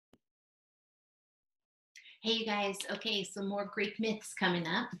Hey, you guys. Okay, some more Greek myths coming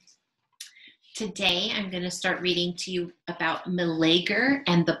up. Today, I'm going to start reading to you about Meleager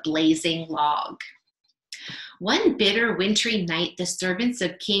and the blazing log. One bitter wintry night, the servants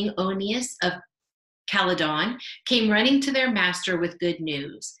of King Oeneus of Calydon came running to their master with good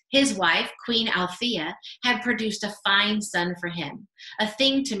news. His wife, Queen Althea, had produced a fine son for him, a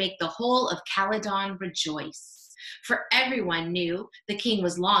thing to make the whole of Calydon rejoice. For everyone knew the king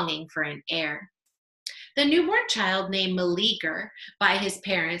was longing for an heir. The newborn child, named Meleager by his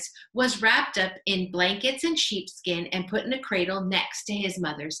parents, was wrapped up in blankets and sheepskin and put in a cradle next to his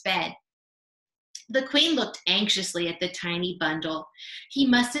mother's bed. The queen looked anxiously at the tiny bundle. "He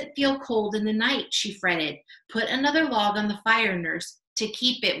mustn't feel cold in the night," she fretted. "Put another log on the fire, nurse, to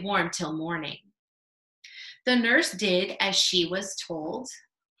keep it warm till morning." The nurse did as she was told,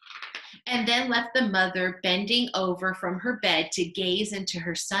 and then left the mother bending over from her bed to gaze into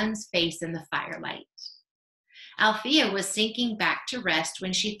her son's face in the firelight. Althea was sinking back to rest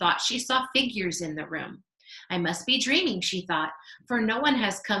when she thought she saw figures in the room. "I must be dreaming," she thought, "for no one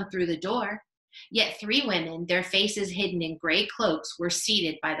has come through the door." Yet 3 women, their faces hidden in gray cloaks, were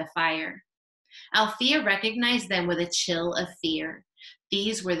seated by the fire. Althea recognized them with a chill of fear.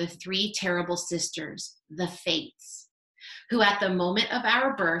 These were the 3 terrible sisters, the Fates, who at the moment of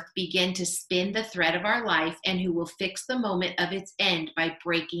our birth begin to spin the thread of our life and who will fix the moment of its end by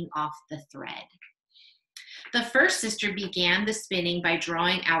breaking off the thread. The first sister began the spinning by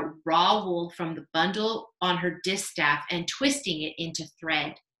drawing out raw wool from the bundle on her distaff and twisting it into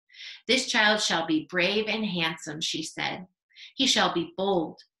thread. "This child shall be brave and handsome," she said. "He shall be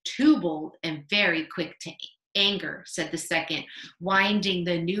bold, too bold, and very quick to anger," said the second, winding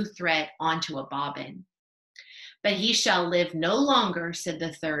the new thread onto a bobbin. "But he shall live no longer," said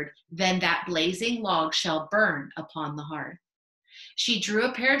the third, "then that blazing log shall burn upon the hearth." She drew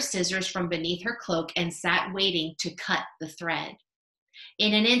a pair of scissors from beneath her cloak and sat waiting to cut the thread.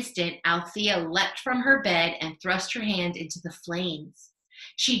 In an instant, Althea leapt from her bed and thrust her hand into the flames.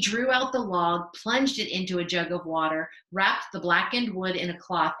 She drew out the log, plunged it into a jug of water, wrapped the blackened wood in a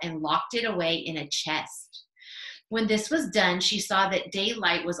cloth, and locked it away in a chest. When this was done, she saw that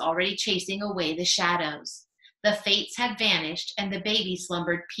daylight was already chasing away the shadows. The Fates had vanished, and the baby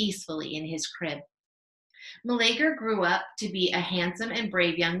slumbered peacefully in his crib. Meleager grew up to be a handsome and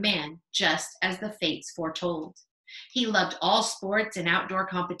brave young man, just as the Fates foretold. He loved all sports and outdoor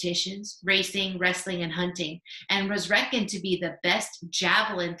competitions, racing, wrestling, and hunting, and was reckoned to be the best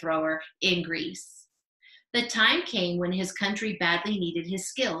javelin thrower in Greece. The time came when his country badly needed his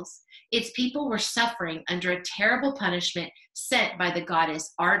skills. Its people were suffering under a terrible punishment sent by the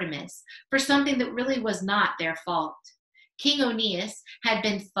goddess Artemis for something that really was not their fault. King Oeneus had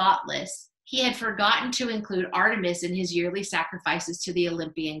been thoughtless. He had forgotten to include Artemis in his yearly sacrifices to the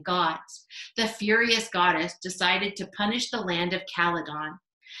Olympian gods. The furious goddess decided to punish the land of Calydon.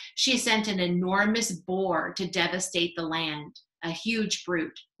 She sent an enormous boar to devastate the land, a huge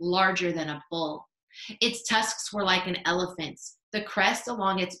brute, larger than a bull. Its tusks were like an elephant's. The crest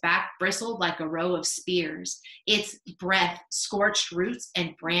along its back bristled like a row of spears. Its breath scorched roots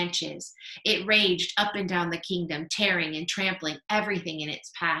and branches. It raged up and down the kingdom, tearing and trampling everything in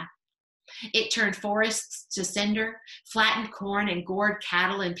its path. It turned forests to cinder, flattened corn, and gored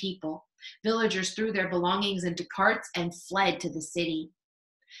cattle and people. Villagers threw their belongings into carts and fled to the city.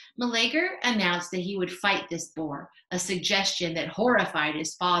 Meleager announced that he would fight this boar, a suggestion that horrified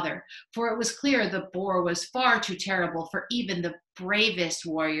his father, for it was clear the boar was far too terrible for even the bravest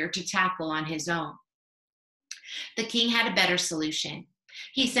warrior to tackle on his own. The king had a better solution.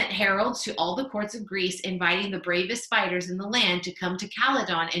 He sent heralds to all the courts of Greece, inviting the bravest fighters in the land to come to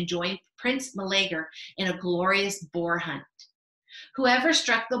Calydon and join Prince Meleager in a glorious boar hunt. Whoever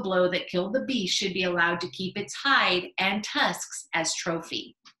struck the blow that killed the beast should be allowed to keep its hide and tusks as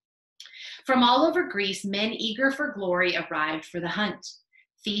trophy. From all over Greece, men eager for glory arrived for the hunt.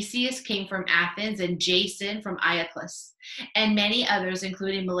 Theseus came from Athens and Jason from Iolcus, and many others,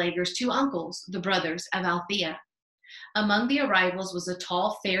 including Meleager's 2 uncles, the brothers of Althea. Among the arrivals was a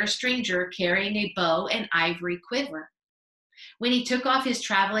tall, fair stranger carrying a bow and ivory quiver. When he took off his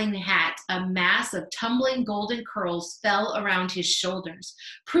traveling hat, a mass of tumbling golden curls fell around his shoulders,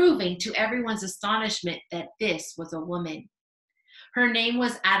 proving to everyone's astonishment that this was a woman. Her name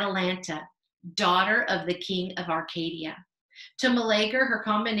was Atalanta, daughter of the king of Arcadia. To Meleager, her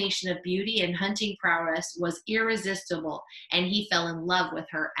combination of beauty and hunting prowess was irresistible, and he fell in love with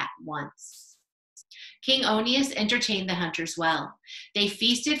her at once. King Oeneus entertained the hunters well. They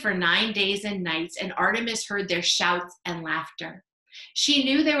feasted for 9 days and nights, and Artemis heard their shouts and laughter. She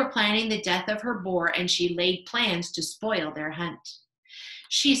knew they were planning the death of her boar, and she laid plans to spoil their hunt.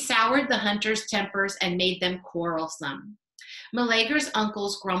 She soured the hunters' tempers and made them quarrelsome. Meleager's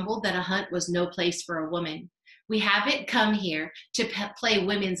uncles grumbled that a hunt was no place for a woman. We haven't come here to play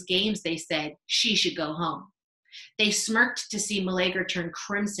women's games, they said. She should go home. They smirked to see Meleager turn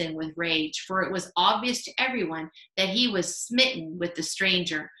crimson with rage, for it was obvious to everyone that he was smitten with the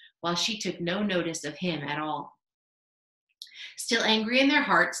stranger, while she took no notice of him at all. Still angry in their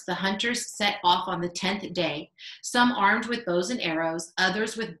hearts, the hunters set off on the 10th day, some armed with bows and arrows,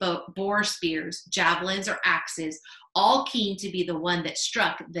 others with boar spears, javelins, or axes, all keen to be the one that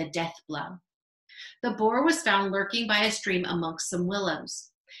struck the death blow. The boar was found lurking by a stream amongst some willows.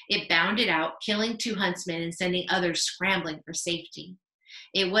 It bounded out, killing 2 huntsmen and sending others scrambling for safety.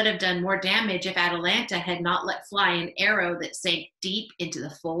 It would have done more damage if Atalanta had not let fly an arrow that sank deep into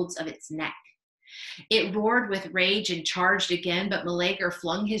the folds of its neck. It roared with rage and charged again, but Meleager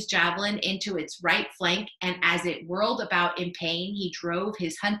flung his javelin into its right flank, and as it whirled about in pain, he drove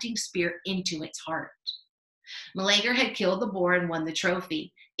his hunting spear into its heart. Meleager had killed the boar and won the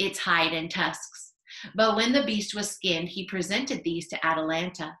trophy, its hide and tusks. But when the beast was skinned, he presented these to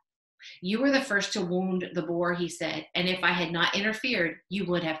Atalanta. You were the first to wound the boar, he said, and if I had not interfered, you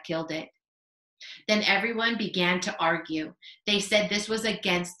would have killed it. Then everyone began to argue. They said this was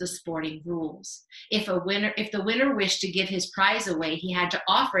against the sporting rules. If the winner wished to give his prize away, he had to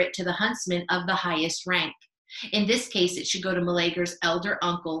offer it to the huntsman of the highest rank. In this case, it should go to Meleager's elder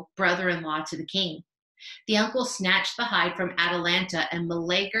uncle, brother-in-law to the king. The uncle snatched the hide from Atalanta, and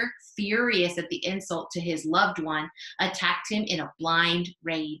Meleager, furious at the insult to his loved one, attacked him in a blind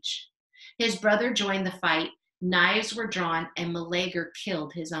rage. His brother joined the fight, knives were drawn, and Meleager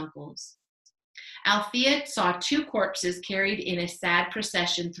killed his uncles. Althea saw 2 corpses carried in a sad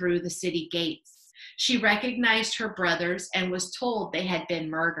procession through the city gates. She recognized her brothers and was told they had been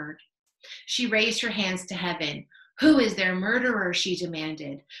murdered. She raised her hands to heaven. Who is their murderer? She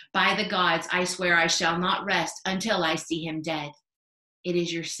demanded. By the gods, I swear I shall not rest until I see him dead. It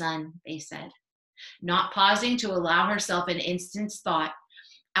is your son, they said. Not pausing to allow herself an instant's thought,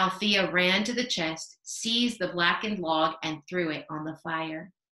 Althea ran to the chest, seized the blackened log, and threw it on the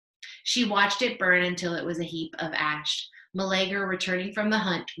fire. She watched it burn until it was a heap of ash. Meleager, returning from the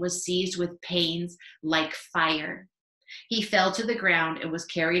hunt, was seized with pains like fire. He fell to the ground and was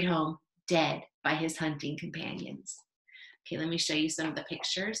carried home, dead, by his hunting companions. Okay, let me show you some of the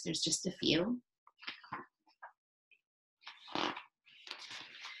pictures. There's just a few.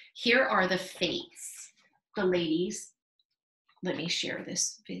 Here are the fates, the ladies. Let me share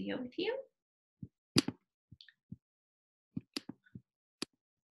this video with you.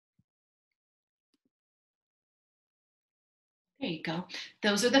 There you go.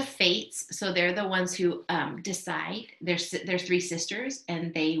 Those are the fates. So they're the ones who decide. There's 3 sisters,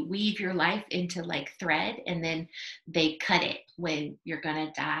 and they weave your life into like thread, and then they cut it when you're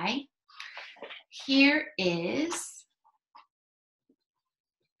gonna die. Here is,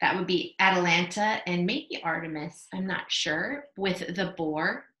 that would be Atalanta and maybe Artemis, I'm not sure, with the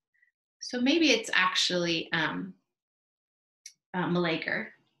boar. So maybe it's actually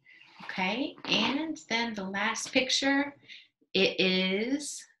Meleager. Okay, and then the last picture, it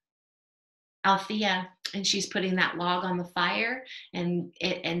is Althea, and she's putting that log on the fire, and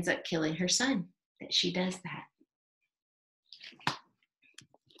it ends up killing her son that she does that.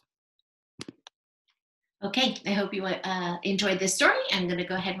 Okay, I hope you enjoyed this story. I'm going to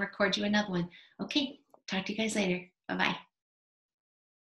go ahead and record you another one. Okay, talk to you guys later. Bye-bye.